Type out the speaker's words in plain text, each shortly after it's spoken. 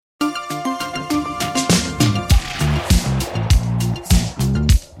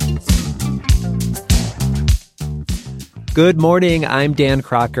Good morning. I'm Dan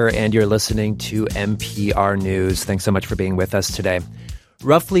Crocker, and you're listening to NPR News. Thanks so much for being with us today.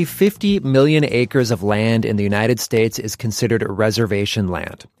 Roughly 50 million acres of land in the United States is considered reservation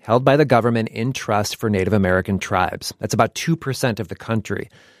land, held by the government in trust for Native American tribes. That's about 2% of the country.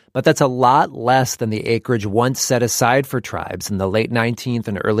 But that's a lot less than the acreage once set aside for tribes in the late 19th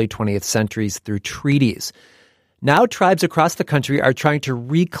and early 20th centuries through treaties. Now tribes across the country are trying to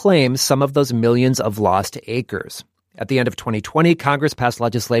reclaim some of those millions of lost acres. At the end of 2020, Congress passed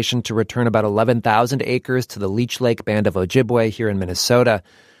legislation to return about 11,000 acres to the Leech Lake Band of Ojibwe here in Minnesota.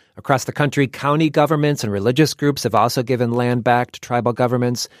 Across the country, county governments and religious groups have also given land back to tribal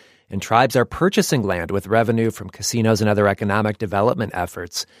governments, and tribes are purchasing land with revenue from casinos and other economic development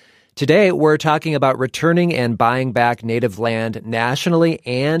efforts. Today, we're talking about returning and buying back native land nationally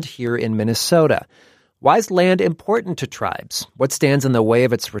and here in Minnesota. Why is land important to tribes? What stands in the way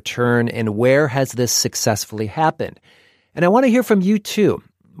of its return, and where has this successfully happened? And I want to hear from you, too.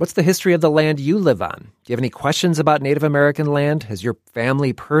 What's the history of the land you live on? Do you have any questions about Native American land? Has your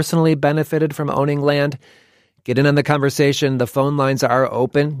family personally benefited from owning land? Get in on the conversation. The phone lines are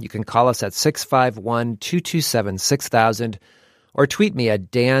open. You can call us at 651-227-6000 or tweet me at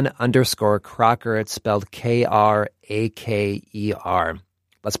Dan_Crocker. It's spelled Kraker.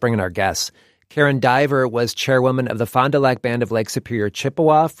 Let's bring in our guests. Karen Diver was chairwoman of the Fond du Lac Band of Lake Superior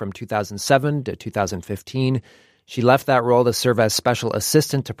Chippewa from 2007 to 2015. She left that role to serve as special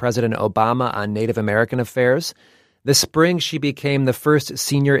assistant to President Obama on Native American affairs. This spring, she became the first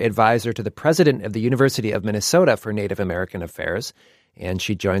senior advisor to the president of the University of Minnesota for Native American affairs. And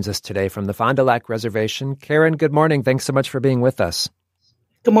she joins us today from the Fond du Lac Reservation. Karen, good morning. Thanks so much for being with us.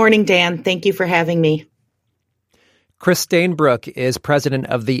 Good morning, Dan. Thank you for having me. Chris Stainbrook is president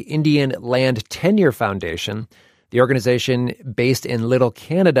of the Indian Land Tenure Foundation. The organization, based in Little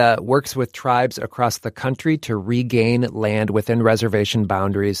Canada, works with tribes across the country to regain land within reservation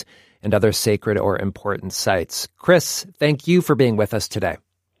boundaries and other sacred or important sites. Chris, thank you for being with us today.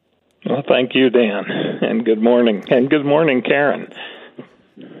 Well, thank you, Dan, and good morning. And good morning, Karen.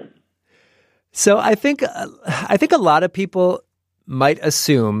 So I think a lot of people might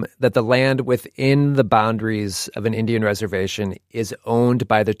assume that the land within the boundaries of an Indian reservation is owned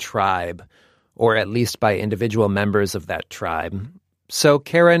by the tribe, or at least by individual members of that tribe. So,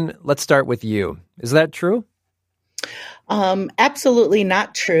 Karen, let's start with you. Is that true? Absolutely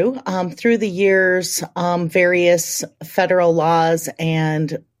not true. Through the years, various federal laws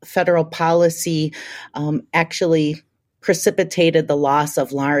and federal policy actually precipitated the loss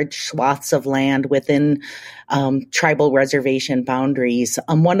of large swaths of land within tribal reservation boundaries.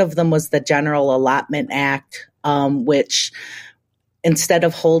 One of them was the General Allotment Act, which instead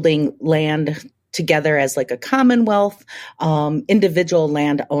of holding land together as like a commonwealth, individual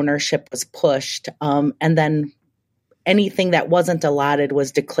land ownership was pushed. And then anything that wasn't allotted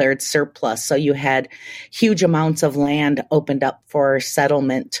was declared surplus. So you had huge amounts of land opened up for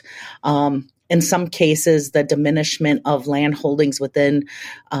settlement. In some cases, the diminishment of land holdings within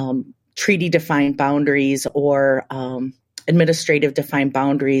treaty-defined boundaries or administrative-defined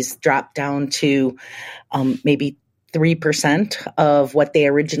boundaries dropped down to maybe 3% of what they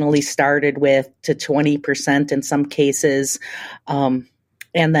originally started with to 20% in some cases. And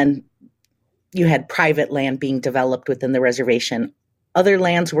then you had private land being developed within the reservation. Other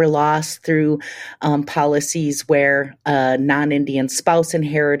lands were lost through policies where a non-Indian spouse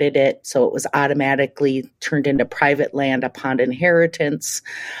inherited it, so it was automatically turned into private land upon inheritance.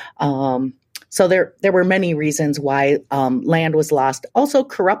 So there were many reasons why land was lost. Also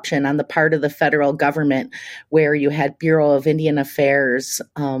corruption on the part of the federal government, where you had Bureau of Indian Affairs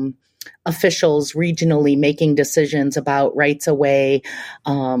officials regionally making decisions about rights of way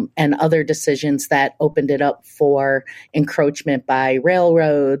and other decisions that opened it up for encroachment by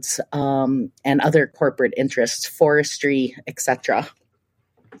railroads and other corporate interests, forestry, etc.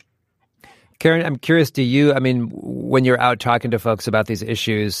 Karen, I'm curious, when you're out talking to folks about these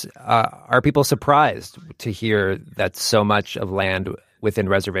issues, are people surprised to hear that so much of land within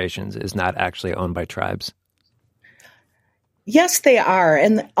reservations is not actually owned by tribes? Yes, they are.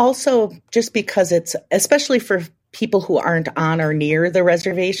 And also just because it's, especially for people who aren't on or near the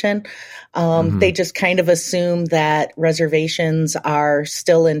reservation, they just kind of assume that reservations are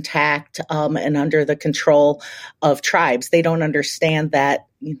still intact and under the control of tribes. They don't understand that,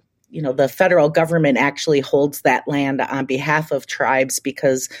 the federal government actually holds that land on behalf of tribes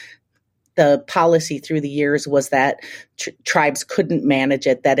because the policy through the years was that tribes couldn't manage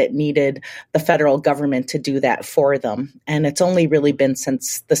it, that it needed the federal government to do that for them. And it's only really been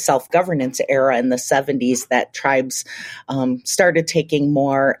since the self-governance era in the 70s that tribes started taking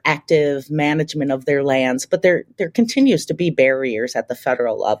more active management of their lands. But there continues to be barriers at the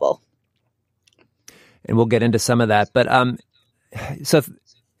federal level. And we'll get into some of that. But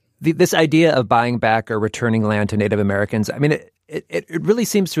this idea of buying back or returning land to Native Americans, I mean, it really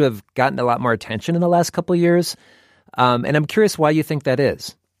seems to have gotten a lot more attention in the last couple of years. And I'm curious why you think that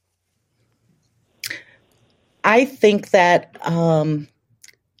is. I think that, one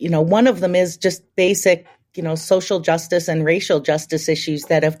of them is just basic, social justice and racial justice issues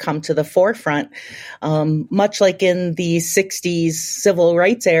that have come to the forefront. Much like in the 60s civil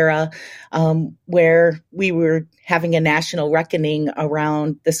rights era, where we were having a national reckoning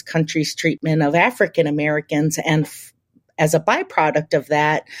around this country's treatment of African Americans. And as a byproduct of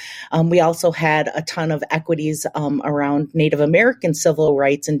that, we also had a ton of equities around Native American civil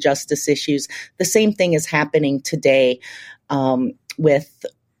rights and justice issues. The same thing is happening today with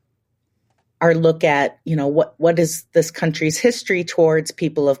our look at, what is this country's history towards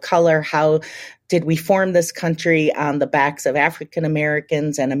people of color? How did we form this country on the backs of African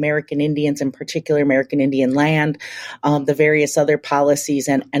Americans and American Indians, in particular American Indian land, the various other policies,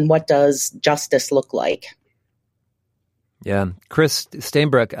 and what does justice look like? Yeah. Chris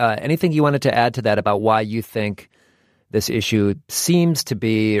Stainbrook, anything you wanted to add to that about why you think this issue seems to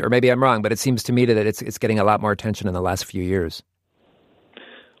be, or maybe I'm wrong, but it seems to me that it's getting a lot more attention in the last few years?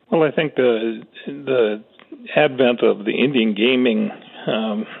 Well, I think the advent of the Indian gaming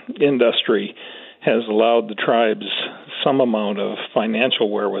industry has allowed the tribes some amount of financial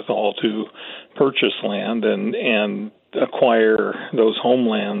wherewithal to purchase land and acquire those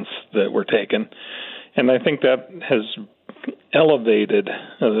homelands that were taken. And I think that has elevated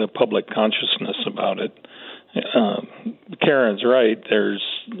the public consciousness about it. Karen's right. There's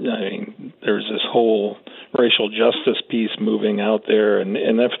this whole racial justice piece moving out there, and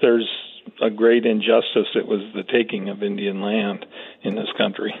if there's a great injustice, it was the taking of Indian land in this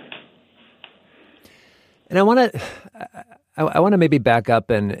country. And I want to maybe back up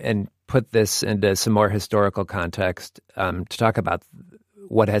and put this into some more historical context to talk about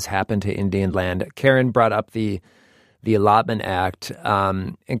what has happened to Indian land. Karen brought up the Allotment Act,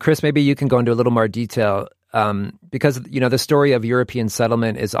 and Chris, maybe you can go into a little more detail. Because, the story of European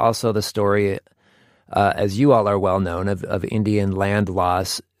settlement is also the story, as you all are well known, of Indian land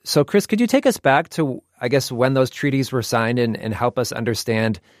loss. So, Chris, could you take us back to, I guess, when those treaties were signed and help us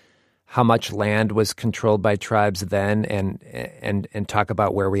understand how much land was controlled by tribes then and talk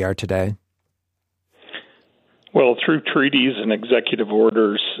about where we are today? Well, through treaties and executive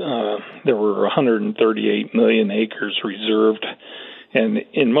orders, there were 138 million acres reserved. And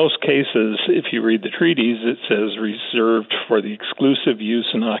in most cases, if you read the treaties, it says reserved for the exclusive use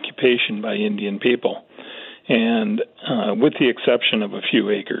and occupation by Indian people. And with the exception of a few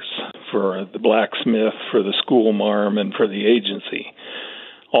acres for the blacksmith, for the school marm, and for the agency,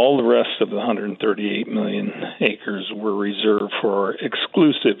 all the rest of the 138 million acres were reserved for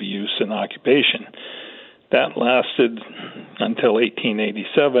exclusive use and occupation. That lasted until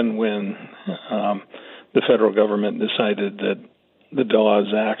 1887 when the federal government decided that the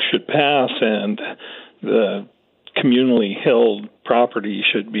Dawes Act should pass and the communally held property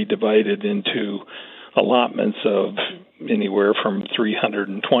should be divided into allotments of anywhere from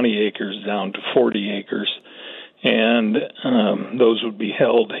 320 acres down to 40 acres. And those would be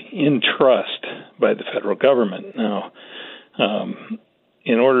held in trust by the federal government. Now,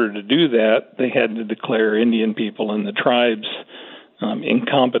 in order to do that, they had to declare Indian people and the tribes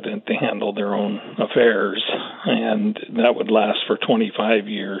incompetent to handle their own affairs, and that would last for 25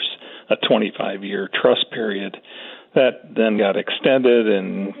 years, a 25-year trust period. That then got extended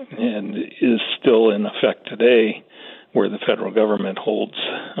and is still in effect today, where the federal government holds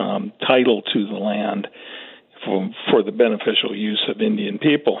title to the land for the beneficial use of Indian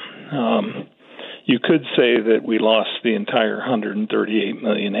people. You could say that we lost the entire 138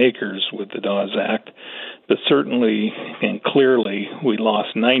 million acres with the Dawes Act, but certainly and clearly we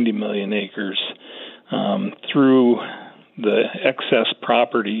lost 90 million acres through the excess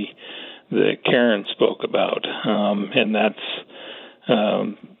property that Karen spoke about. And that's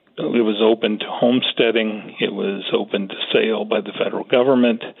it was open to homesteading, it was open to sale by the federal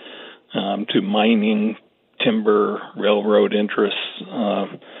government, to mining, timber, railroad interests.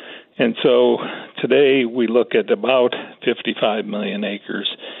 And so today we look at about 55 million acres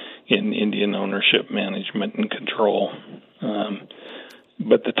in Indian ownership, management, and control.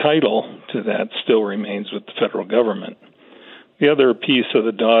 But the title to that still remains with the federal government. The other piece of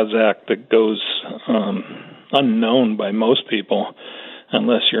the Dawes Act that goes unknown by most people,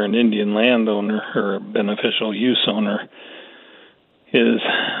 unless you're an Indian landowner or a beneficial use owner, is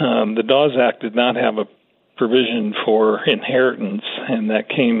the Dawes Act did not have a provision for inheritance, and that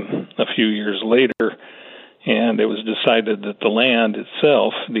came a few years later, and it was decided that the land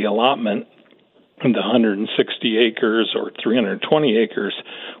itself, the allotment, the 160 acres or 320 acres,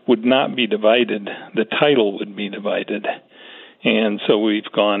 would not be divided. The title would be divided. And so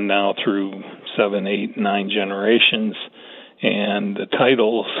we've gone now through 7, 8, 9 generations, and the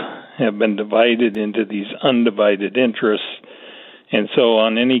titles have been divided into these undivided interests. And so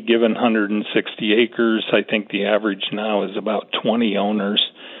on any given 160 acres, I think the average now is about 20 owners,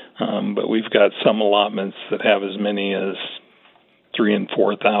 but we've got some allotments that have as many as 3,000 and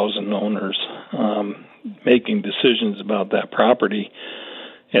 4,000 owners making decisions about that property.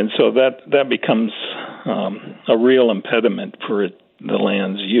 And so that becomes a real impediment for the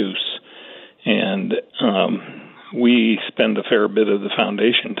land's use. And we spend a fair bit of the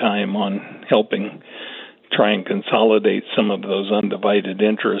foundation time on helping try and consolidate some of those undivided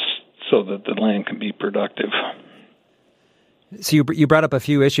interests so that the land can be productive. So you brought up a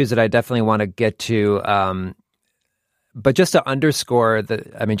few issues that I definitely want to get to, but just to underscore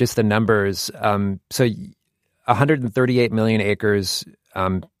just the numbers. So 138 million acres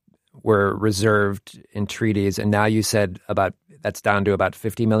were reserved in treaties, and now you said that's down to about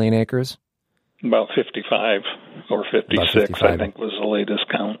 50 million acres? About 55 or 56, 55. I think was the latest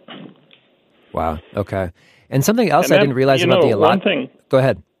count. Wow. Okay. And something else I didn't realize about the allotment. Go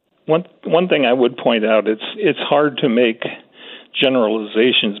ahead. One thing I would point out, it's hard to make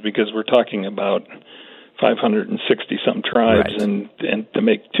generalizations because we're talking about 560 some tribes, right. And to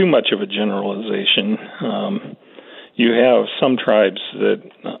make too much of a generalization, you have some tribes that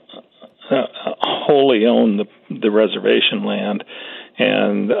wholly own the reservation land,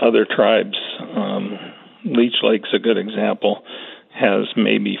 and other tribes, Leech Lake's a good example, has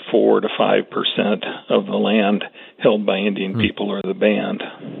maybe 4 to 5% of the land held by Indian people or the band.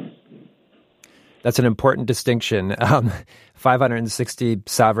 That's an important distinction. 560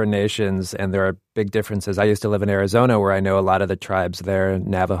 sovereign nations, and there are big differences. I used to live in Arizona, where I know a lot of the tribes there,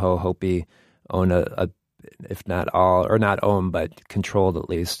 Navajo, Hopi, own if not all, or not own, but controlled at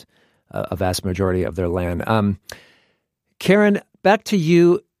least, a vast majority of their land. Karen, back to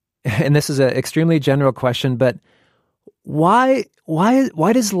you, and this is an extremely general question, but why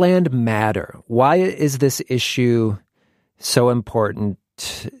does land matter? Why is this issue so important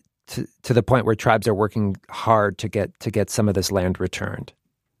to the point where tribes are working hard to get some of this land returned?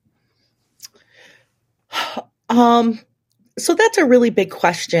 So that's a really big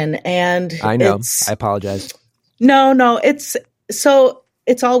question, and I know. I apologize. No, it's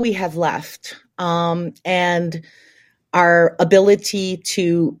all we have left, and our ability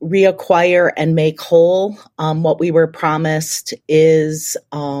to reacquire and make whole what we were promised is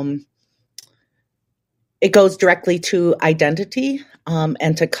it goes directly to identity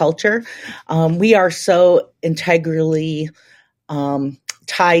and to culture. We are so integrally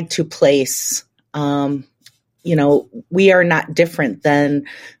tied to place. We are not different than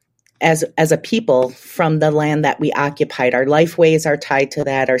as a people from the land that we occupied. Our life ways are tied to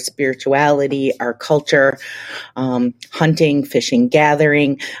that, our spirituality, our culture, hunting, fishing,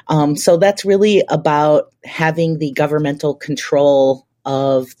 gathering. So that's really about having the governmental control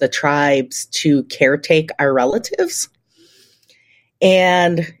of the tribes to caretake our relatives.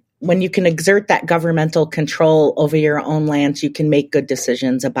 And when you can exert that governmental control over your own lands, you can make good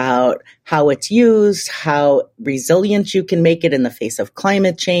decisions about how it's used, how resilient you can make it in the face of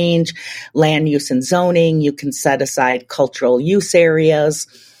climate change, land use and zoning. You can set aside cultural use areas.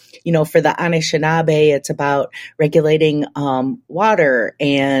 For the Anishinaabe, it's about regulating water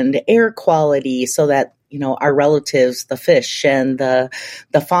and air quality so that, our relatives, the fish and the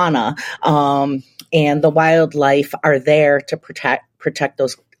fauna and the wildlife are there to protect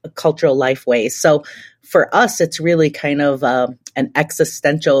those cultural life ways. So for us, it's really kind of an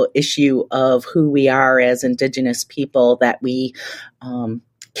existential issue of who we are as Indigenous people, that we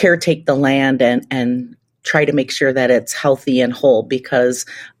caretake the land and try to make sure that it's healthy and whole, because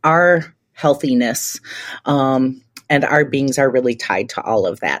our healthiness and our beings are really tied to all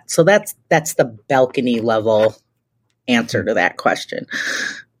of that. So that's the balcony level answer to that question.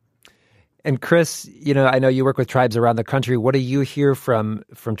 And Chris, I know you work with tribes around the country. What do you hear from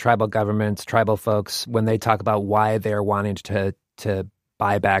tribal governments, tribal folks, when they talk about why they're wanting to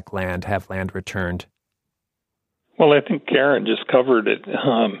buy back land, have land returned? Well, I think Karen just covered it.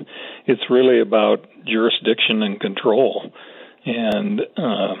 It's really about jurisdiction and control. And,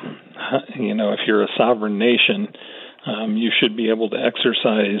 if you're a sovereign nation, you should be able to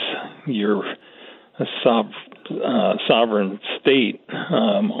exercise your sovereign state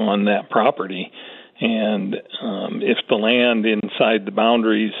on that property. And if the land inside the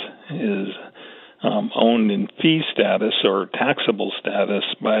boundaries is owned in fee status or taxable status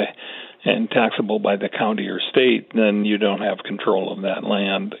and taxable by the county or state, then you don't have control of that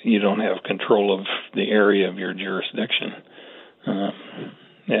land. You don't have control of the area of your jurisdiction.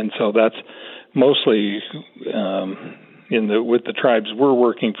 And so that's mostly with the tribes we're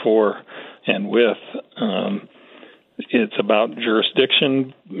working for and with. It's about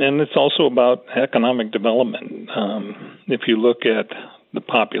jurisdiction, and it's also about economic development. If you look at the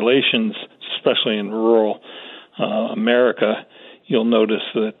populations, especially in rural America, you'll notice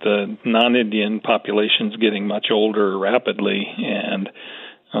that the non-Indian population is getting much older rapidly, and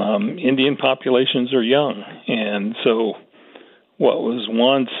Indian populations are young. And so what was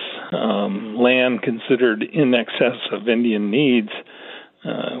once land considered in excess of Indian needs,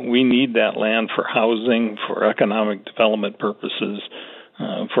 we need that land for housing, for economic development purposes,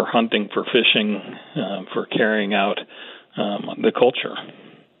 for hunting, for fishing, for carrying out the culture.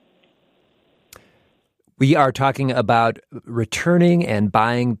 We are talking about returning and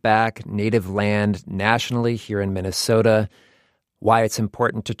buying back native land nationally here in Minnesota, why it's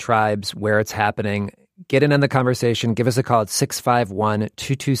important to tribes, where it's happening. Get in on the conversation. Give us a call at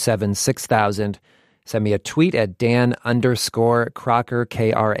 651-227-6000. Send me a tweet at Dan_Crocker,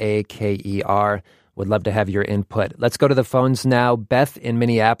 Kraker. Would love to have your input. Let's go to the phones now. Beth in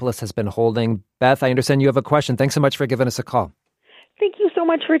Minneapolis has been holding. Beth, I understand you have a question. Thanks so much for giving us a call. Thank you so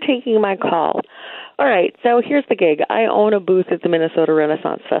much for taking my call. All right, so here's the gig. I own a booth at the Minnesota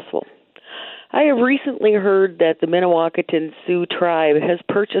Renaissance Festival. I have recently heard that the Minnewakanton Sioux tribe has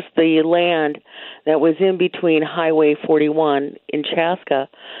purchased the land that was in between Highway 41 in Chaska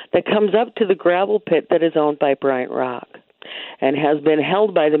that comes up to the gravel pit that is owned by Bryant Rock and has been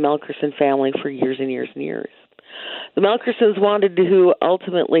held by the Melkerson family for years and years and years. The Melkersons wanted to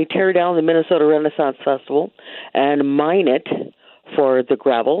ultimately tear down the Minnesota Renaissance Festival and mine it for the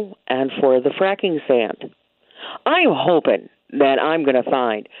gravel and for the fracking sand. I'm hoping that I'm going to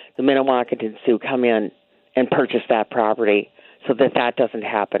find the Minnewakanton Sioux come in and purchase that property so that that doesn't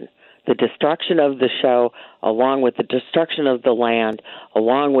happen. The destruction of the show, along with the destruction of the land,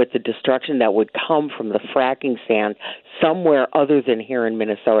 along with the destruction that would come from the fracking sand somewhere other than here in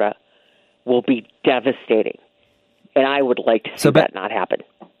Minnesota, will be devastating. And I would like to see that not happen.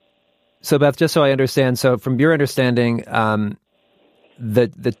 So, Beth, just so I understand, so from your understanding,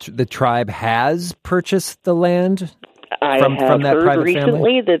 the tribe has purchased the land from that heard private recently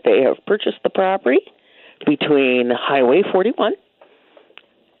family? That they have purchased the property between Highway 41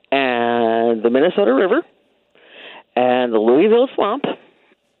 and the Minnesota River and the Louisville Swamp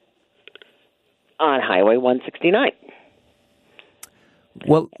on Highway 169.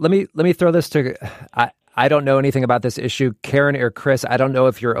 Well, let me throw this to. I don't know anything about this issue. Karen or Chris, I don't know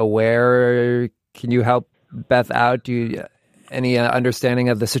if you're aware. Can you help Beth out? Do you any understanding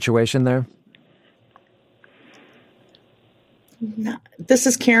of the situation there? No, this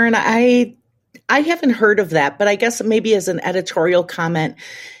is Karen. I haven't heard of that, but I guess maybe as an editorial comment,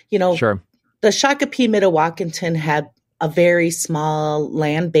 Sure. The Shakopee Mdewakanton had a very small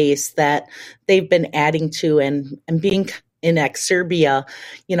land base that they've been adding to and being in Exurbia.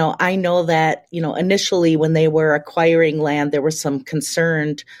 I know that, initially when they were acquiring land, there was some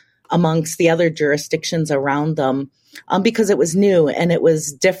concern amongst the other jurisdictions around them because it was new and it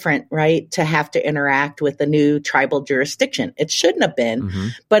was different, right, to have to interact with the new tribal jurisdiction. It shouldn't have been,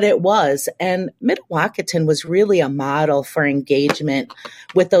 but it was. And Mdewakanton was really a model for engagement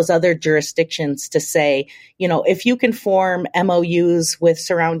with those other jurisdictions to say, if you can form MOUs with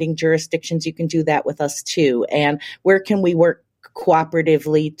surrounding jurisdictions, you can do that with us too. And where can we work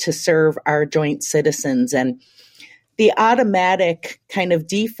cooperatively to serve our joint citizens? And the automatic kind of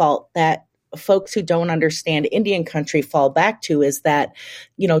default that folks who don't understand Indian country fall back to is that,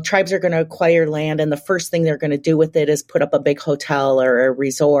 tribes are going to acquire land and the first thing they're going to do with it is put up a big hotel or a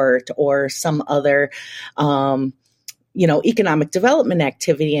resort or some other, economic development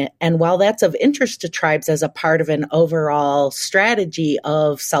activity. And while that's of interest to tribes as a part of an overall strategy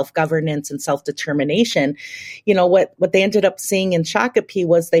of self-governance and self-determination, what they ended up seeing in Shakopee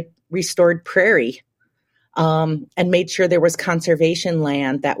was they restored prairie. And made sure there was conservation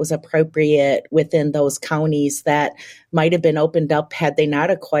land that was appropriate within those counties that might have been opened up had they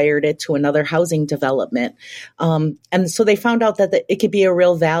not acquired it to another housing development. And so they found out that it could be a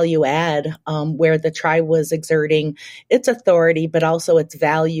real value add where the tribe was exerting its authority, but also its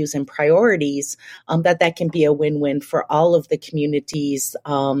values and priorities, that can be a win-win for all of the communities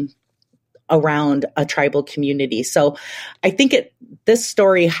around a tribal community. So I think this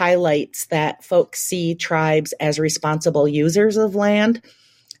story highlights that folks see tribes as responsible users of land,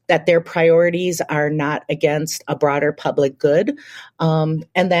 that their priorities are not against a broader public good, and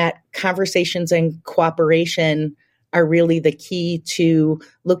that conversations and cooperation are really the key to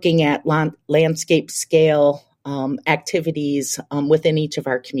looking at landscape scale activities within each of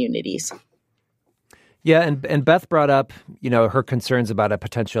our communities. Yeah, and Beth brought up, her concerns about a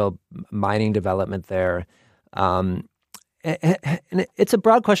potential mining development there. And it's a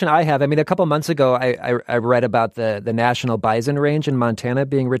broad question I have. I mean, a couple months ago, I read about the National Bison Range in Montana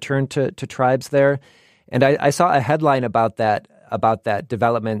being returned to tribes there, and I saw a headline about that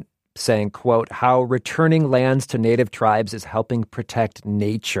development saying, quote, "How returning lands to native tribes is helping protect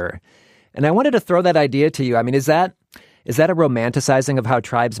nature." And I wanted to throw that idea to you. I mean, is that a romanticizing of how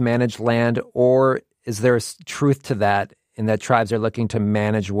tribes manage land, or is there truth to that in that tribes are looking to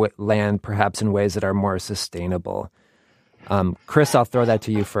manage land perhaps in ways that are more sustainable? Chris, I'll throw that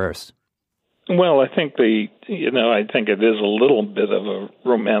to you first. Well, I think I think it is a little bit of a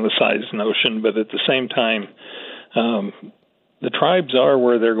romanticized notion, but at the same time, the tribes are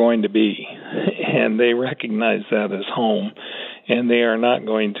where they're going to be, and they recognize that as home, and they are not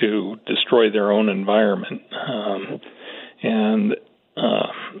going to destroy their own environment.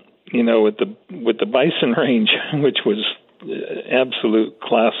 With the bison range, which was absolute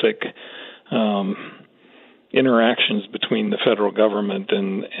classic interactions between the federal government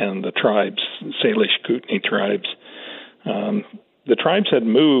and the tribes, Salish Kootenai tribes. The tribes had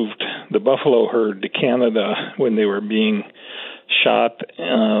moved the buffalo herd to Canada when they were being shot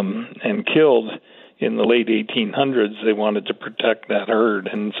and killed in the late 1800s. They wanted to protect that herd,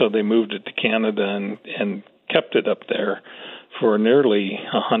 and so they moved it to Canada and kept it up there for nearly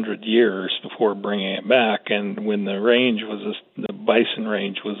 100 years before bringing it back. And when the bison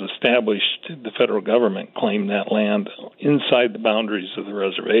range was established, the federal government claimed that land inside the boundaries of the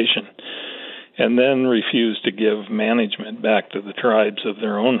reservation, and then refused to give management back to the tribes of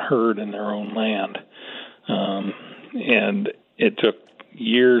their own herd and their own land. And it took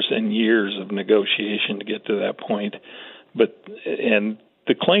years and years of negotiation to get to that point. And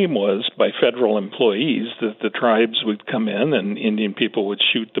the claim was by federal employees that the tribes would come in and Indian people would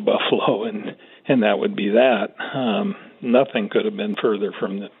shoot the buffalo, and that would be that. Nothing could have been further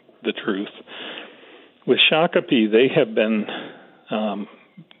from the truth. With Shakopee, they have been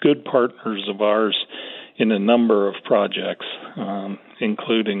good partners of ours in a number of projects,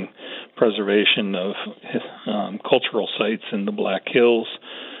 including preservation of cultural sites in the Black Hills.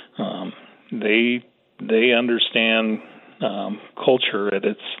 They understand culture at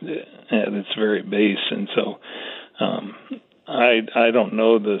its very base, and so I don't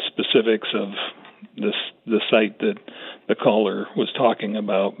know the specifics of the site that the caller was talking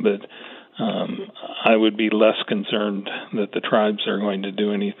about, but I would be less concerned that the tribes are going to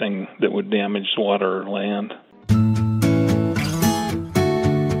do anything that would damage water or land.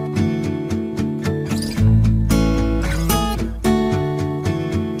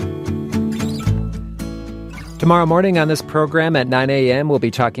 Tomorrow morning on this program at 9 a.m., we'll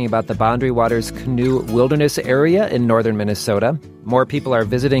be talking about the Boundary Waters Canoe Wilderness Area in northern Minnesota. More people are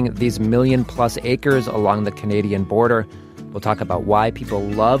visiting these million-plus acres along the Canadian border. We'll talk about why people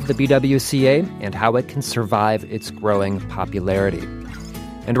love the BWCA and how it can survive its growing popularity.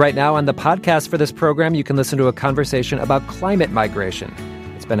 And right now on the podcast for this program, you can listen to a conversation about climate migration.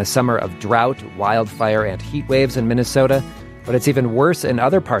 It's been a summer of drought, wildfire, and heat waves in Minnesota, but it's even worse in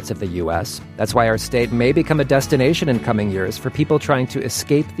other parts of the U.S. That's why our state may become a destination in coming years for people trying to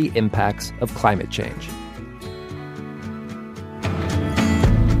escape the impacts of climate change.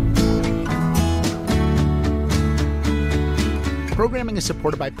 Programming is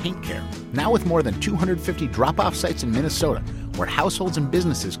supported by Paint Care, now with more than 250 drop-off sites in Minnesota where households and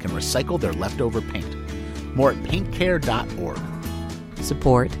businesses can recycle their leftover paint. More at paintcare.org.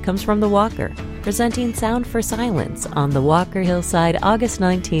 Support comes from The Walker, presenting Sound for Silence on the Walker Hillside August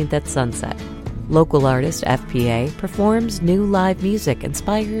 19th at sunset. Local artist FPA performs new live music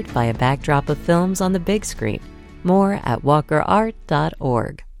inspired by a backdrop of films on the big screen. More at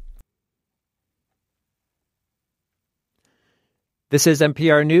walkerart.org. This is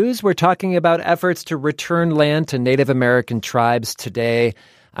NPR News. We're talking about efforts to return land to Native American tribes today.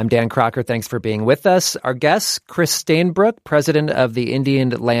 I'm Dan Crocker. Thanks for being with us. Our guest, Chris Stainbrook, president of the Indian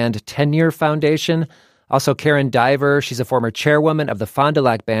Land Tenure Foundation. Also, Karen Diver. She's a former chairwoman of the Fond du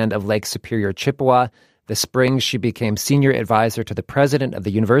Lac Band of Lake Superior, Chippewa. This spring, she became senior advisor to the president of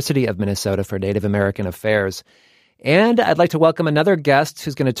the University of Minnesota for Native American Affairs. And I'd like to welcome another guest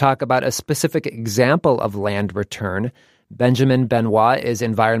who's going to talk about a specific example of land return. Benjamin Benoit is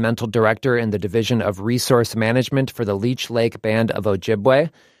Environmental Director in the Division of Resource Management for the Leech Lake Band of Ojibwe.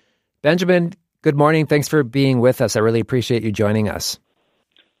 Benjamin, good morning. Thanks for being with us. I really appreciate you joining us.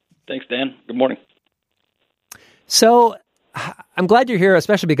 Thanks, Dan. Good morning. So I'm glad you're here,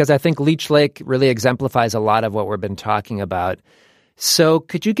 especially because I think Leech Lake really exemplifies a lot of what we've been talking about. So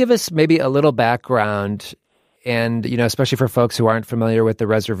could you give us maybe a little background and, especially for folks who aren't familiar with the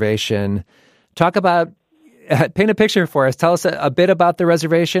reservation, paint a picture for us. Tell us a bit about the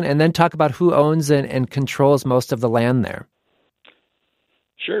reservation and then talk about who owns and controls most of the land there.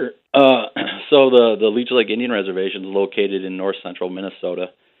 Sure. So the Leech Lake Indian Reservation is located in north central Minnesota.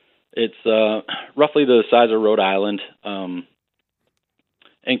 It's roughly the size of Rhode Island and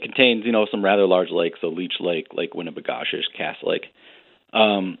contains, some rather large lakes, so Leech Lake, Lake Winnibigoshish, Cass Lake.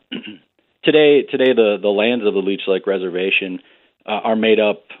 Today, the lands of the Leech Lake Reservation are made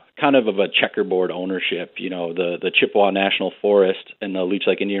up kind of a checkerboard ownership. The Chippewa National Forest and the Leech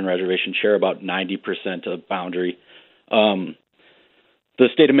Lake Indian Reservation share about 90% of boundary. The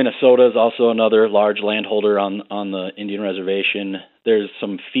state of Minnesota is also another large landholder on the Indian Reservation. There's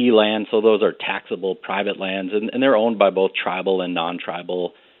some fee land, so those are taxable private lands, and they're owned by both tribal and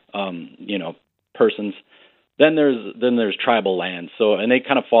non-tribal, persons. Then there's tribal lands, and they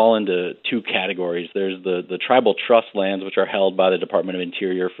kind of fall into two categories. There's the tribal trust lands, which are held by the Department of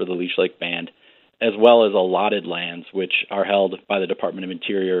Interior for the Leech Lake Band, as well as allotted lands, which are held by the Department of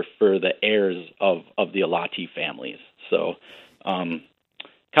Interior for the heirs of the allottee families. So, kind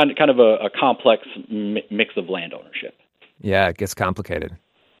of a complex mix of land ownership. Yeah, it gets complicated.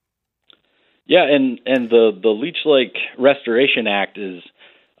 Yeah, and the Leech Lake Restoration Act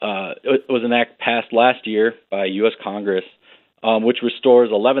it was an act passed last year by U.S. Congress, which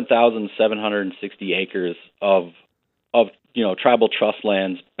restores 11,760 acres of tribal trust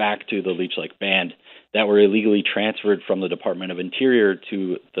lands back to the Leech Lake Band that were illegally transferred from the Department of Interior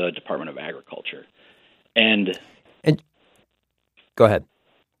to the Department of Agriculture. And go ahead.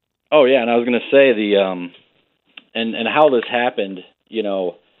 Oh yeah, and I was going to say and how this happened.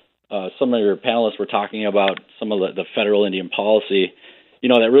 Some of your panelists were talking about some of the federal Indian policy,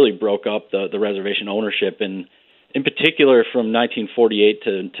 that really broke up the reservation ownership, and in particular from 1948 to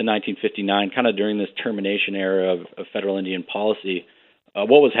 1959, kind of during this termination era of federal Indian policy.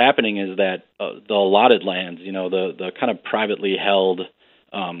 What was happening is that the allotted lands, the kind of privately held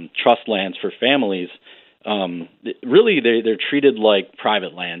trust lands for families, really they're treated like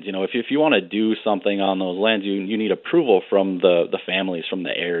private lands. If you want to do something on those lands, you need approval from the families, from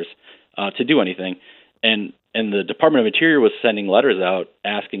the heirs, to do anything. And the Department of Interior was sending letters out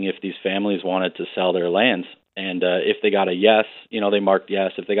asking if these families wanted to sell their lands. And if they got a yes, they marked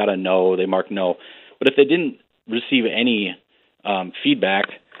yes. If they got a no, they marked no. But if they didn't receive any feedback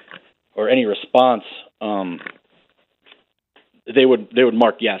or any response, they would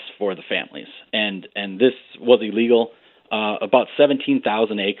mark yes for the families. And this was illegal. About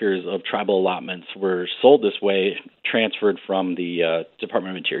 17,000 acres of tribal allotments were sold this way, transferred from the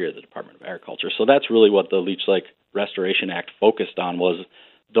Department of Interior to the Department of Agriculture. So that's really what the Leech Lake Restoration Act focused on, was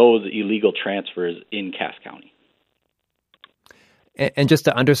those illegal transfers in Cass County. And just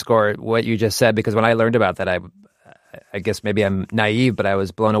to underscore what you just said, because when I learned about that, I guess maybe I'm naive, but I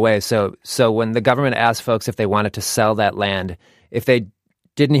was blown away. So when the government asked folks if they wanted to sell that land, if they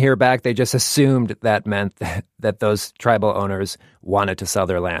didn't hear back, they just assumed that meant that those tribal owners wanted to sell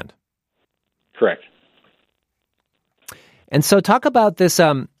their land. Correct. And so talk about this.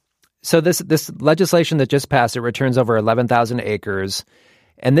 So this legislation that just passed, it returns over 11,000 acres.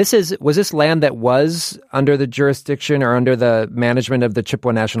 And was this land that was under the jurisdiction or under the management of the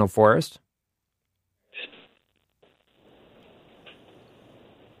Chippewa National Forest?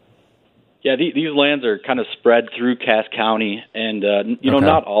 Yeah, these lands are kind of spread through Cass County, and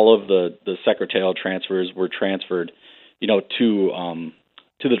not all of the secretarial transfers were transferred, to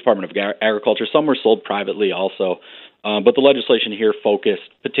the Department of Agriculture. Some were sold privately also, but the legislation here focused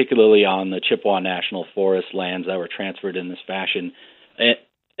particularly on the Chippewa National Forest lands that were transferred in this fashion,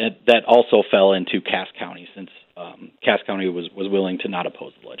 and that also fell into Cass County, since Cass County was willing to not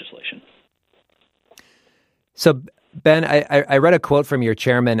oppose the legislation. So, Ben, I read a quote from your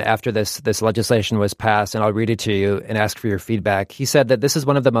chairman after this legislation was passed, and I'll read it to you and ask for your feedback. He said that this is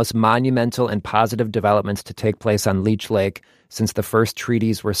one of the most monumental and positive developments to take place on Leech Lake since the first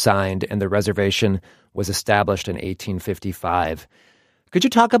treaties were signed and the reservation was established in 1855. Could you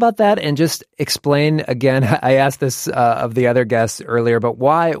talk about that and just explain again? I asked this of the other guests earlier, but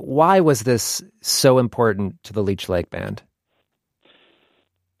why was this so important to the Leech Lake Band?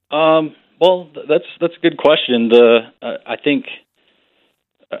 Well, that's a good question. I think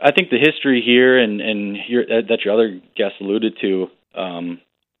I think the history here and that your other guest alluded to,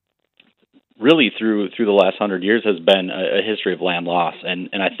 really through the last 100 years has been a history of land loss, and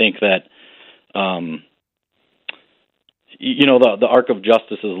I think that the arc of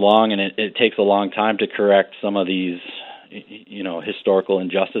justice is long, and it takes a long time to correct some of these historical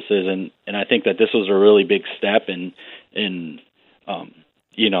injustices, and I think that this was a really big step in the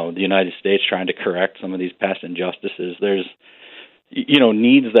United States trying to correct some of these past injustices. There's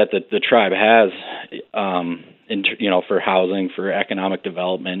needs that the tribe has for housing, for economic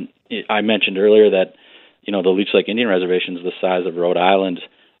development. I mentioned earlier that the Leech Lake Indian Reservation is the size of Rhode Island.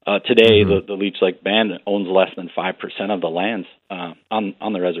 Today, the Leech Lake Band owns less than 5% of the lands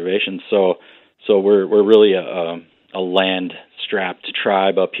on the reservation. So we're really a land-strapped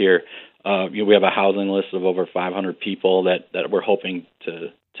tribe up here. We have a housing list of over 500 people that we're hoping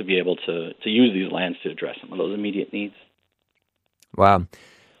to be able to use these lands to address some of those immediate needs. Wow.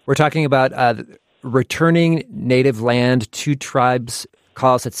 We're talking about returning native land to tribes.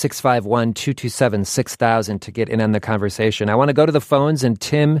 Call us at 651-227-6000 to get in on the conversation. I want to go to the phones, and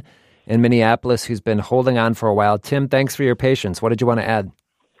Tim in Minneapolis, who's been holding on for a while. Tim, thanks for your patience. What did you want to add?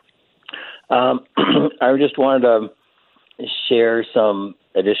 I just wanted to share some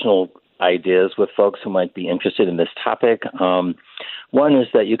additional ideas with folks who might be interested in this topic. One is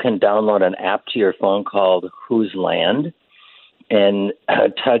that you can download an app to your phone called Whose Land, and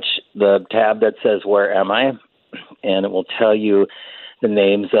touch the tab that says Where Am I? And it will tell you the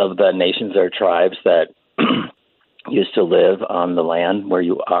names of the nations or tribes that used to live on the land where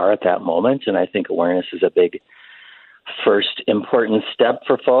you are at that moment. And I think awareness is a big first important step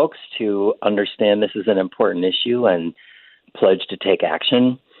for folks to understand this is an important issue and pledge to take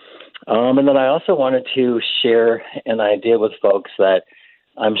action. And then I also wanted to share an idea with folks that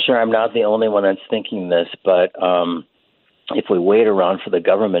I'm sure I'm not the only one that's thinking this, but if we wait around for the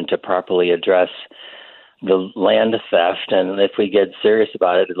government to properly address the land theft, and if we get serious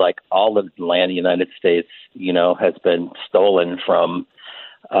about it, like all the land in the United States, has been stolen from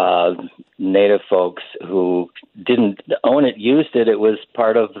Native folks who didn't own it, used it. It was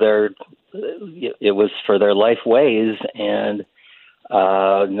part of it was for their life ways, and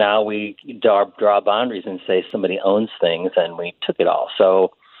now we draw boundaries and say somebody owns things, and we took it all.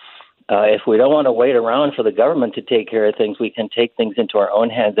 So if we don't want to wait around for the government to take care of things, we can take things into our own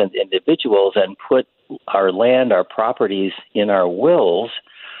hands as individuals and put our land, our properties in our wills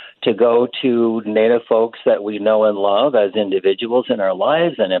to go to Native folks that we know and love as individuals in our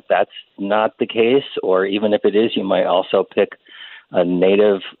lives. And if that's not the case, or even if it is, you might also pick a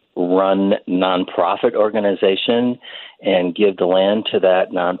Native-run nonprofit organization and give the land to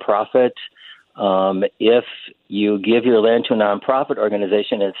that nonprofit. If you give your land to a nonprofit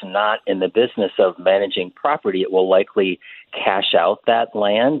organization, it's not in the business of managing property. It will likely cash out that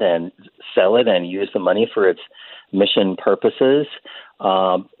land and sell it and use the money for its mission purposes.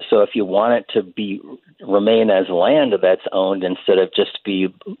 So if you want it to remain as land that's owned instead of just be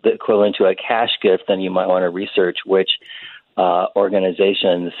the equivalent to a cash gift, then you might want to research which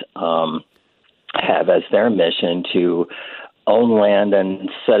organizations have as their mission to own land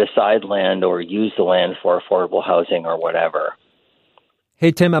and set aside land or use the land for affordable housing or whatever.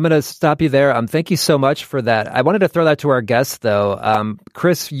 Hey, Tim, I'm going to stop you there. Thank you so much for that. I wanted to throw that to our guests, though.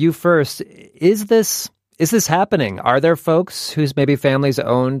 Chris, you first. Is this happening? Are there folks whose maybe families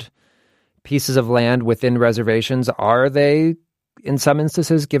owned pieces of land within reservations? Are they, in some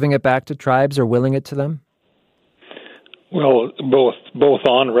instances, giving it back to tribes or willing it to them? Well, both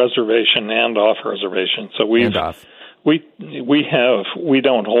on reservation and off reservation. So we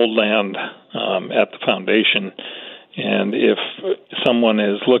don't hold land at the foundation, and if someone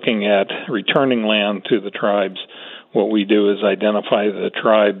is looking at returning land to the tribes, what we do is identify the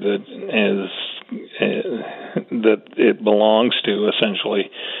tribe that it belongs to, essentially,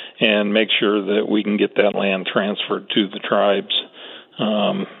 and make sure that we can get that land transferred to the tribes.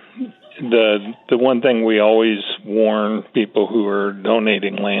 The one thing we always warn people who are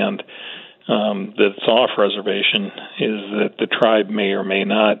donating land that's off reservation is that the tribe may or may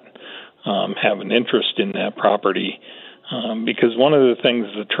not have an interest in that property, because one of the things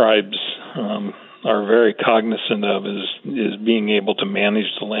the tribes are very cognizant of is being able to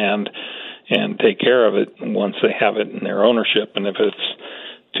manage the land and take care of it once they have it in their ownership. And if it's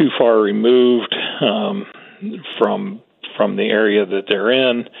too far removed from the area that they're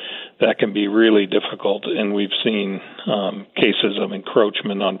in, that can be really difficult. And we've seen cases of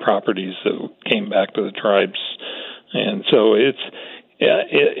encroachment on properties that came back to the tribes. And so it's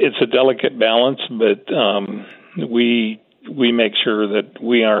a delicate balance, but we make sure that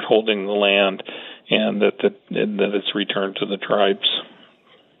we aren't holding the land and that it's returned to the tribes.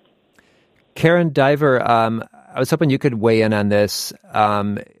 Karen Diver, I was hoping you could weigh in on this.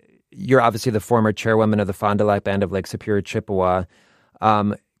 You're obviously the former chairwoman of the Fond du Lac Band of Lake Superior, Chippewa.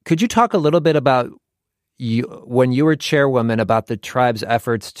 Could you talk a little bit about when you were chairwoman, about the tribe's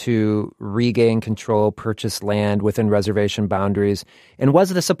efforts to regain control, purchase land within reservation boundaries? And was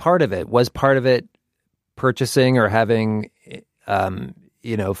this a part of it? Was part of it purchasing or having,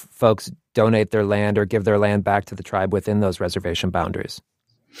 folks donate their land or give their land back to the tribe within those reservation boundaries?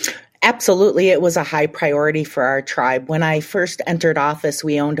 Absolutely. It was a high priority for our tribe. When I first entered office,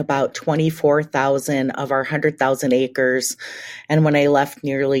 we owned about 24,000 of our 100,000 acres. And when I left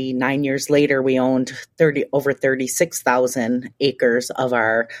nearly 9 years later, we owned over 36,000 acres of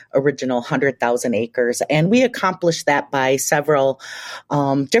our original 100,000 acres. And we accomplished that by several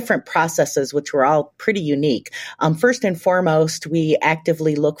different processes, which were all pretty unique. First and foremost, we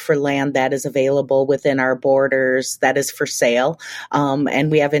actively look for land that is available within our borders that is for sale. And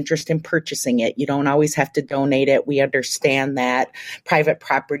we have interest in purchasing it. You don't always have to donate it. We understand that private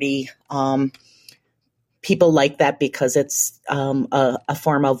property, people like that because it's a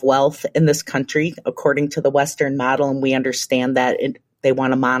form of wealth in this country, according to the Western model, and we understand that they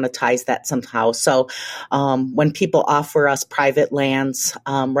want to monetize that somehow. So when people offer us private lands,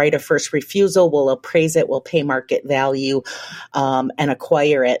 right of first refusal, we'll appraise it, we'll pay market value, and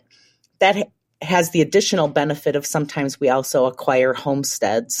acquire it. That has the additional benefit of sometimes we also acquire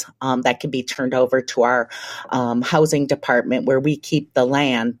homesteads that can be turned over to our housing department, where we keep the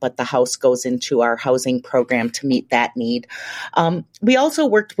land, but the house goes into our housing program to meet that need. We also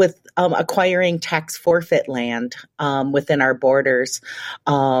worked with acquiring tax forfeit land within our borders.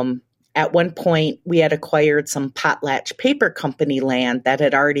 At one point, we had acquired some Potlatch Paper Company land that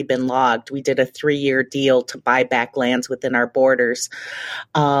had already been logged. We did a 3-year deal to buy back lands within our borders.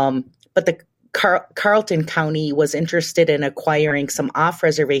 But the Carlton County was interested in acquiring some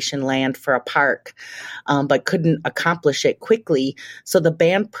off-reservation land for a park, but couldn't accomplish it quickly. So the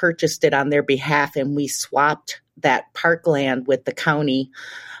band purchased it on their behalf, and we swapped that park land with the county,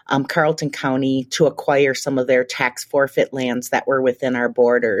 Carlton County, to acquire some of their tax forfeit lands that were within our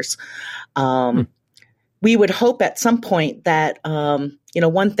borders. We would hope at some point that,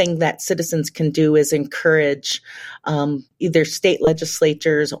 one thing that citizens can do is encourage either state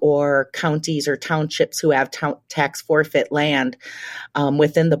legislatures or counties or townships who have tax forfeit land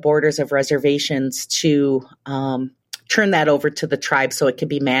within the borders of reservations to turn that over to the tribe so it can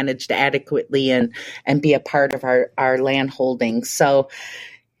be managed adequately and be a part of our land holdings. So,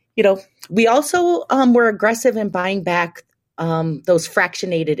 we also were aggressive in buying back those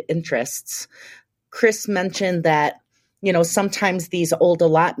fractionated interests. Chris mentioned that, sometimes these old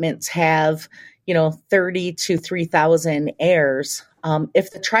allotments have, 30 to 3,000 heirs.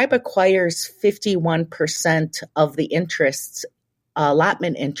 If the tribe acquires 51% of the interests,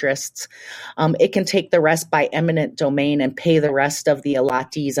 allotment interests, it can take the rest by eminent domain and pay the rest of the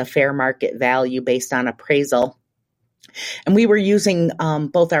allottees a fair market value based on appraisal. And we were using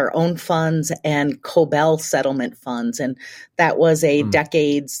both our own funds and Cobell settlement funds. And that was a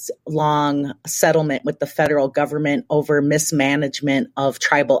decades-long settlement with the federal government over mismanagement of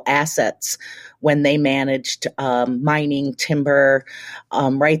tribal assets when they managed mining, timber,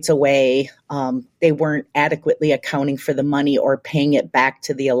 rights away. They weren't adequately accounting for the money or paying it back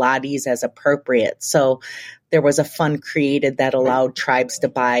to the allottees as appropriate. So there was a fund created that allowed tribes to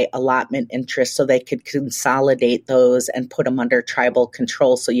buy allotment interests so they could consolidate those and put them under tribal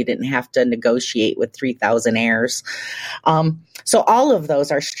control so you didn't have to negotiate with 3,000 heirs. So all of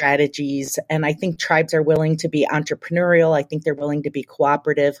those are strategies, and I think tribes are willing to be entrepreneurial. I think they're willing to be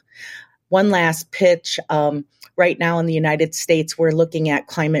cooperative. One last pitch. Right now in the United States, we're looking at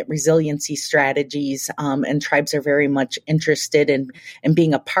climate resiliency strategies, and tribes are very much interested in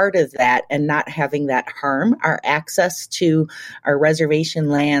being a part of that and not having that harm our access to our reservation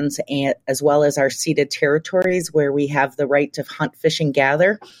lands as well as our ceded territories where we have the right to hunt, fish, and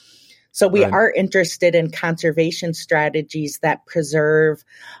gather. So we are interested in conservation strategies that preserve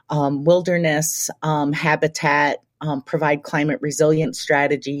wilderness habitat, provide climate resilient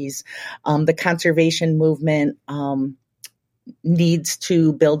strategies. The conservation movement needs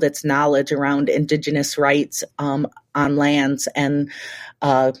to build its knowledge around Indigenous rights on lands and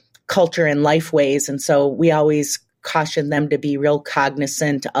culture and lifeways. And so we always caution them to be real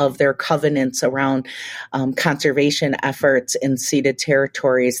cognizant of their covenants around conservation efforts in ceded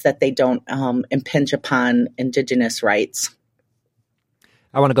territories, that they don't impinge upon Indigenous rights.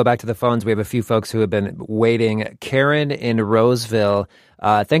 I want to go back to the phones. We have a few folks who have been waiting. Karen in Roseville,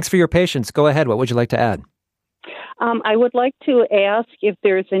 thanks for your patience. Go ahead. What would you like to add? I would like to ask if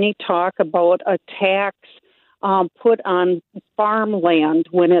there's any talk about a tax put on farmland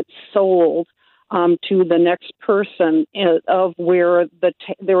when it's sold to the next person, of where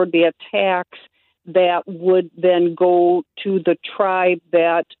there would be a tax that would then go to the tribe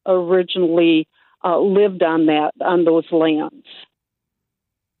that originally lived on those lands.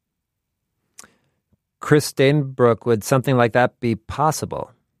 Chris Stainbrook, would something like that be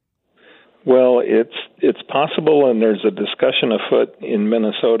possible? Well, it's possible, and there's a discussion afoot in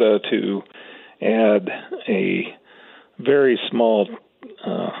Minnesota to add a very small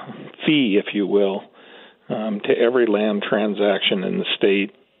fee, if you will, to every land transaction in the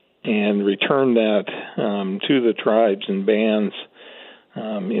state, and return that to the tribes and bands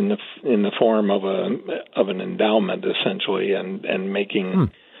in the form of an endowment, essentially, and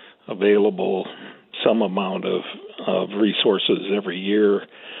making available some amount of resources every year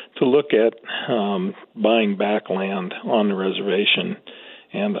to look at buying back land on the reservation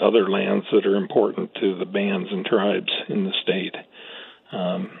and other lands that are important to the bands and tribes in the state.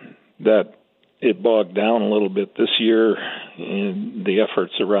 That it bogged down a little bit this year in the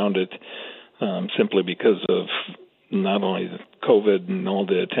efforts around it, simply because of not only COVID and all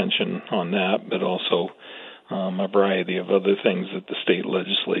the attention on that, but also a variety of other things that the state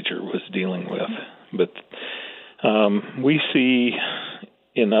legislature was dealing with. But we see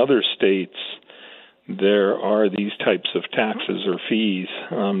in other states there are these types of taxes or fees.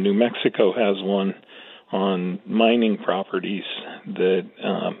 New Mexico has one on mining properties that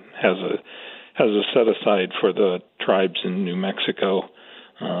has a set aside for the tribes in New Mexico.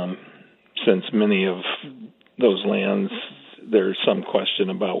 Since many of those lands, there's some question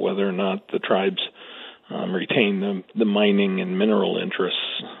about whether or not the tribes retain the mining and mineral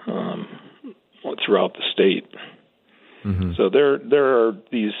interests throughout the state. Mm-hmm. So there are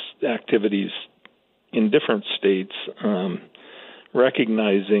these activities in different states,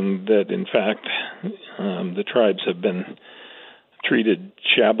 recognizing that, in fact, the tribes have been treated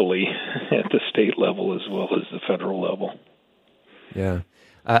shabbily at the state level as well as the federal level. Yeah.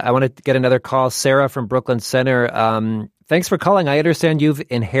 I want to get another call. Sarah from Brooklyn Center. Thanks for calling. I understand you've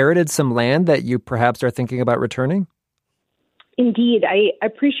inherited some land that you perhaps are thinking about returning? Indeed. I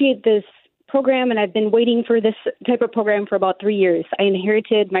appreciate this program, and I've been waiting for this type of program for about 3 years. I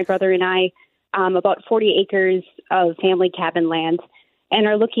inherited, my brother and I, about 40 acres of family cabin land, and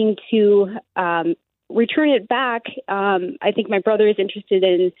are looking to return it back. I think my brother is interested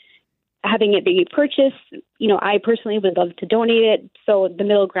in having it be purchased. You know, I personally would love to donate it. So the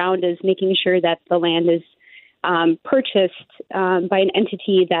middle ground is making sure that the land is purchased by an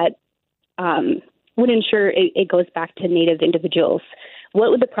entity that would ensure it goes back to Native individuals. What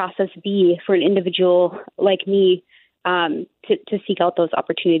would the process be for an individual like me to seek out those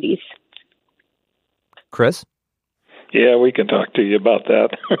opportunities? Chris? Yeah, we can talk to you about that.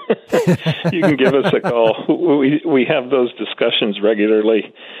 You can give us a call. We have those discussions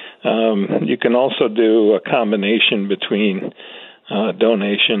regularly. You can also do a combination between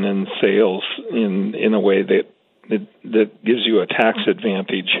donation and sales in a way that gives you a tax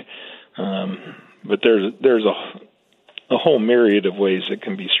advantage. But there's a whole myriad of ways it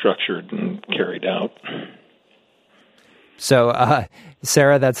can be structured and carried out. So,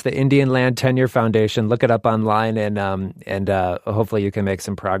 Sarah, that's the Indian Land Tenure Foundation. Look it up online, and hopefully you can make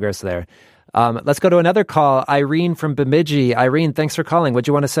some progress there. Let's go to another call. Irene from Bemidji. Irene, thanks for calling. What do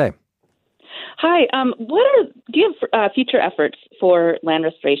you want to say? Hi. Do you have future efforts for land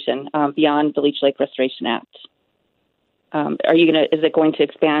restoration beyond the Leech Lake Restoration Act? Is it going to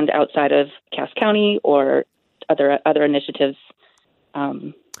expand outside of Cass County or other initiatives?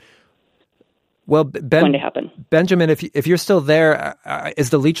 Well, going to happen? Benjamin, if you're still there, is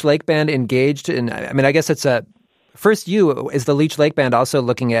the Leech Lake Band engaged in? I mean, I guess it's is the Leech Lake Band also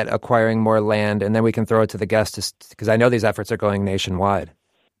looking at acquiring more land, and then we can throw it to the guests because I know these efforts are going nationwide.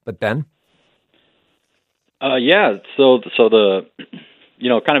 But Ben? Yeah. So the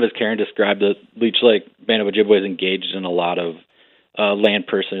kind of as Karen described, the Leech Lake Band of Ojibwe is engaged in a lot of land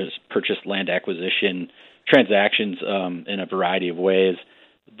purchase, land acquisition transactions in a variety of ways.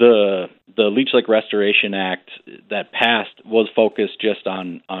 The Leech Lake Restoration Act that passed was focused just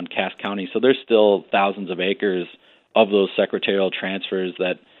on Cass County, so there's still thousands of acres of those secretarial transfers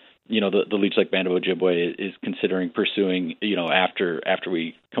that the Leech Lake Band of Ojibwe is considering pursuing after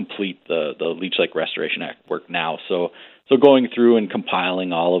we complete the Leech Lake Restoration Act work now. So going through and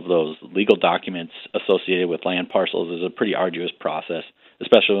compiling all of those legal documents associated with land parcels is a pretty arduous process,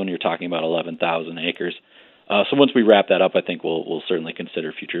 especially when you're talking about 11,000 acres. So once we wrap that up, I think we'll certainly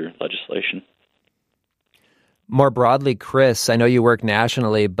consider future legislation. More broadly, Chris, I know you work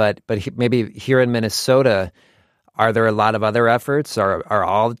nationally, but maybe here in Minnesota, are there a lot of other efforts? Are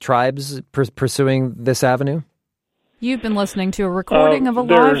all tribes pursuing this avenue? You've been listening to a recording of a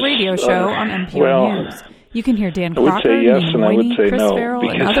live radio show on NPR News. You can hear Dan Crocker, Nina Moyni, Chris Farrell,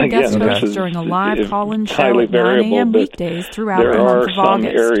 and other guest hosts during a live call-in show at 9 a.m. weekdays throughout the month of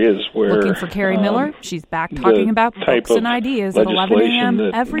August. Looking for Carrie Miller? She's back talking about books and ideas at 11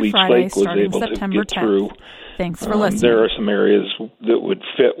 a.m. every Friday starting September 10th. Thanks for listening. There are some areas that would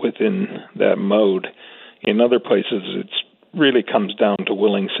fit within that mode. In other places, it really comes down to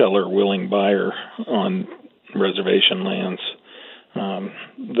willing seller, willing buyer on reservation lands.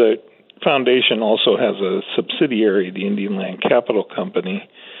 The Foundation also has a subsidiary, the Indian Land Capital Company,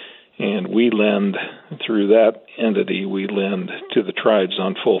 and we lend through that entity. We lend to the tribes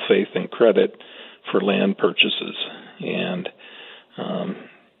on full faith and credit for land purchases. And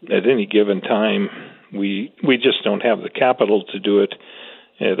at any given time, we just don't have the capital to do it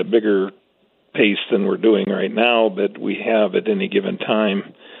at a bigger pace than we're doing right now, but we have at any given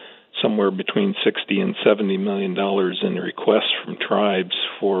time somewhere between $60 and $70 million in requests from tribes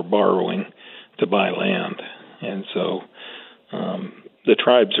for borrowing to buy land. And so the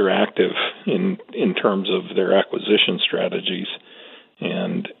tribes are active in terms of their acquisition strategies.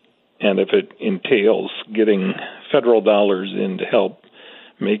 And if it entails getting federal dollars in to help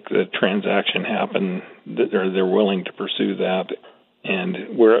make the transaction happen, they're willing to pursue that.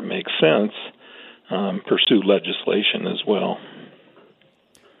 And where it makes sense, pursue legislation as well.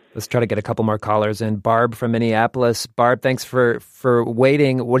 Let's try to get a couple more callers in. Barb from Minneapolis. Barb, thanks for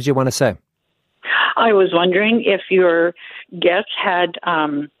waiting. What did you want to say? I was wondering if your guest had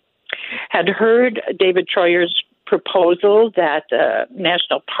heard David Troyer's proposal that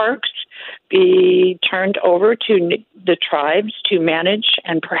national parks be turned over to the tribes to manage,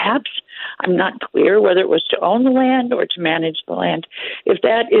 and perhaps, I'm not clear whether it was to own the land or to manage the land. If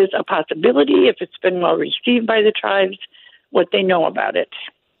that is a possibility, if it's been well received by the tribes, what they know about it.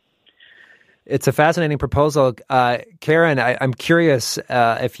 It's a fascinating proposal, Karen. I'm curious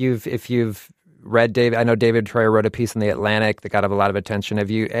if you've read David. I know David Troyer wrote a piece in the Atlantic that got a lot of attention.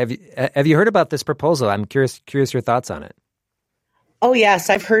 Have you heard about this proposal? I'm curious your thoughts on it. Oh, yes,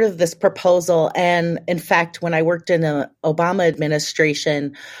 I've heard of this proposal. And in fact, when I worked in the Obama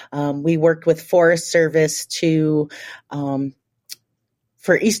administration, we worked with Forest Service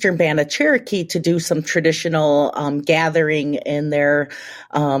for Eastern Band of Cherokee to do some traditional gathering in their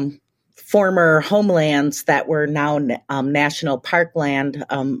former homelands that were now national park land,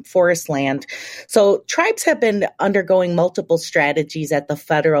 forest land. So tribes have been undergoing multiple strategies at the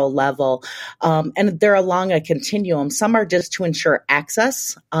federal level, and they're along a continuum. Some are just to ensure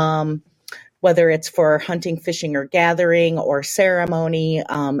access, whether it's for hunting, fishing, or gathering, or ceremony,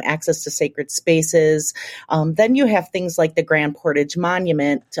 access to sacred spaces. Then you have things like the Grand Portage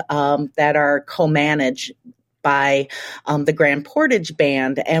Monument that are co-managed by the Grand Portage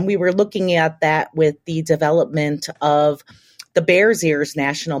Band. And we were looking at that with the development of the Bears Ears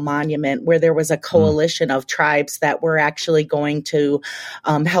National Monument, where there was a coalition of tribes that were actually going to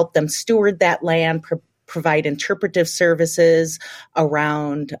help them steward that land, provide interpretive services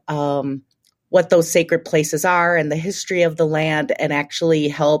around what those sacred places are and the history of the land, and actually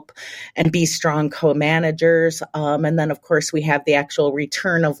help and be strong co-managers. And then, of course, we have the actual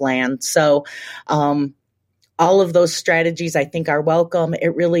return of land. So all of those strategies, I think, are welcome.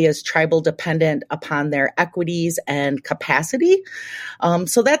 It really is tribal dependent upon their equities and capacity.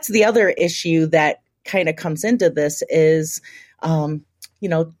 So that's the other issue that kind of comes into this is,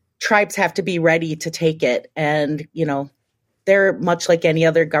 tribes have to be ready to take it. And, they're much like any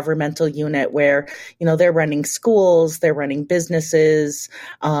other governmental unit where, they're running schools, they're running businesses,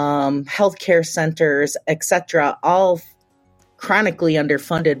 healthcare centers, et cetera, all chronically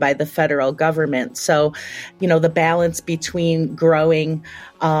underfunded by the federal government. So, the balance between growing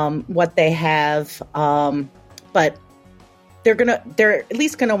what they have, but they're at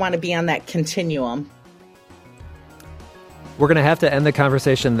least going to want to be on that continuum. We're going to have to end the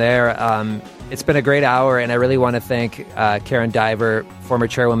conversation there. It's been a great hour, and I really want to thank Karen Diver, former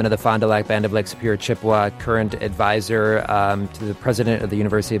chairwoman of the Fond du Lac Band of Lake Superior Chippewa, current advisor to the president of the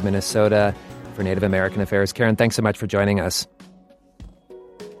University of Minnesota for Native American Affairs. Karen, thanks so much for joining us.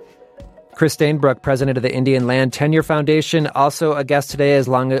 Chris Stainbrook, president of the Indian Land Tenure Foundation, also a guest today,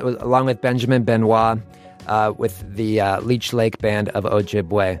 along with Benjamin Benoit with the Leech Lake Band of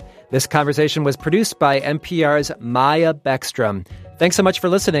Ojibwe. This conversation was produced by NPR's Maya Beckstrom. Thanks so much for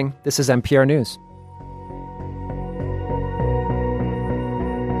listening. This is NPR News.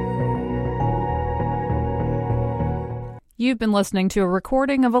 You've been listening to a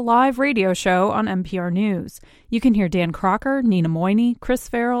recording of a live radio show on NPR News. You can hear Dan Crocker, Nina Moyni, Chris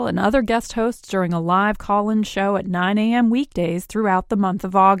Farrell, and other guest hosts during a live call-in show at 9 a.m. weekdays throughout the month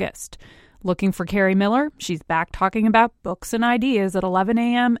of August. Looking for Carrie Miller? She's back talking about books and ideas at 11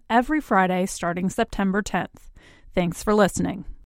 a.m. every Friday starting September 10th. Thanks for listening.